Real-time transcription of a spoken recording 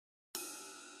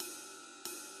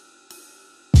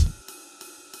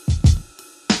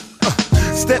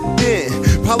Stepped in,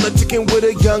 politicking with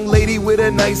a young lady with a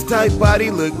nice tight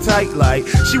body, looked tight like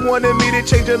she wanted me to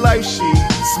change her life. She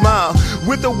smiled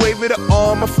with a wave of the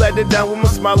arm. I flattened it down with my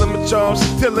smile and my charm.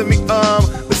 She telling me,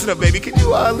 listen up, baby, can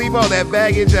you leave all that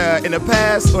baggage in the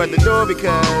past or at the door,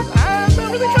 because I'm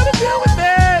not really trying to deal with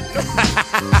that.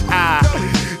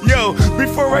 Yo,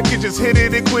 before I could just hit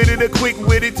it and quit it, a quick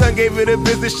witty tongue gave it a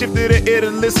business, shifted her ear to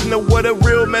listen to what a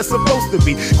real man's supposed to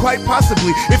be. Quite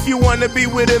possibly, if you wanna be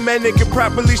with a man that can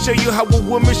properly show you how a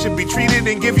woman should be treated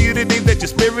and give you the things that your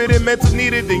spirit and mental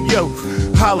needed, then yo,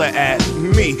 holla at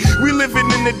me. We living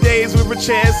in the days where a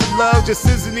chance of love just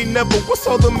isn't enough, but what's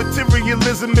all the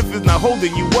materialism if it's not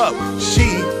holding you up? She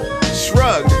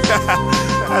shrugged.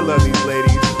 I love these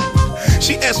ladies.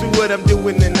 She asked me what I'm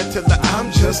doing and I tell her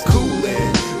I'm just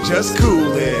coolin', just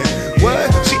coolin'.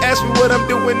 What? She asked me what I'm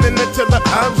doing and I tell her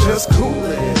I'm just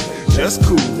coolin', just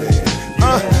coolin'.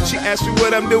 She asked me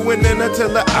what I'm doing and I tell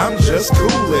her I'm just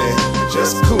coolin',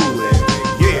 just coolin'.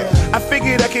 Yeah, I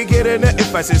figured I could get in her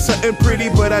if I said something pretty,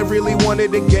 but I really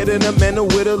wanted to get in a man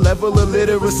with a level of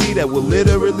literacy that will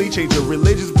literally change her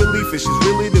religious belief if she's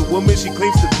really the woman she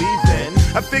claims to be. Then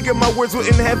I figured my words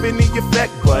wouldn't have any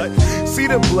effect, but see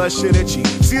the blush in her cheek,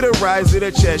 see the rise in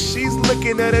her chest. She's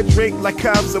looking at her drink like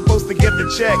I'm supposed to get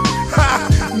the check. Ha,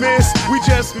 miss, we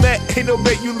just met, ain't no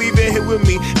bet you leaving here with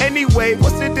me. Anyway,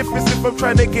 what's the difference if I'm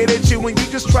trying to get at you and you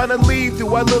just trying to leave?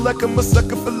 Do I look like I'm a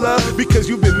sucker for love because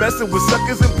you've been messing with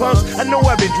suckers and punks? I know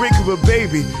I've been drinking, but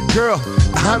baby, girl,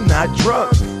 I'm not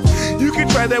drunk. You can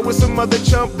try that with some other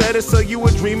chump that'll sell you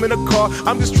a dream in a car.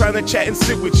 I'm just trying to chat and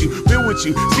sit with you, build with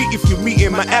you, see if you meet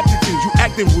in my aptitude. You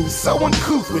acting rude, so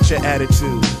uncouth with your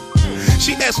attitude.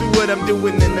 She asked me what I'm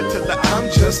doing and I tell her I'm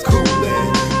just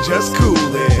coolin', just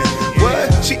coolin'.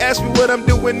 What? She asked me what I'm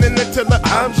doing and I tell her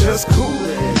I'm just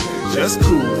coolin', just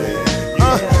coolin'.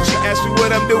 She asked me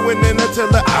what I'm doing and I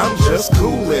tell her I'm just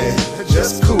coolin',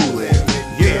 just coolin'.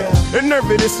 Yeah, the nerve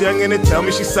of this youngin' to tell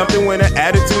me she's something when her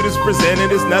attitude is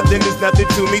presented as nothing. There's nothing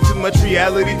to me, too much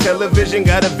reality television,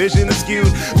 got a vision askewed.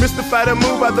 Mystified to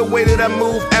move by the way that I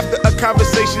move after a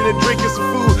conversation and drinking some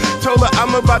food. Told her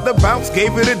I'm about to bounce,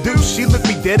 gave it a deuce. She looked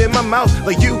me dead in my mouth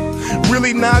like, you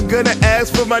really not gonna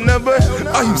ask for my number?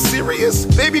 Are you serious?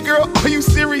 Baby girl, are you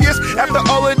serious? After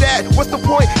all of that, what's the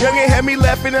point? Youngin' had me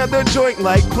laughing at the joint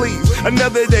like, please,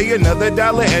 another day, another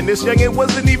dollar. And this youngin'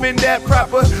 wasn't even that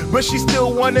proper, but she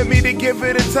still wanted me to give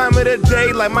her the time of the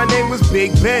day like my name was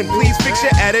Big Ben. Please fix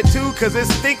your attitude, cause it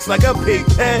stinks like a pig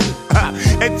pen.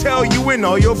 And tell you and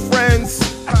all your friends.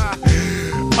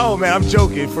 Oh man, I'm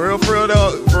joking. For real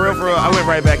though, for real, I went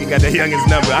right back and got that youngest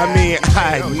number. I mean,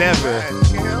 I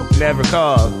never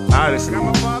called, honestly.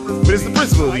 But it's the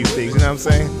principle of these things, you know what I'm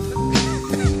saying?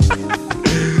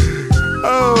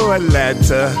 Oh,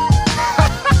 Atlanta.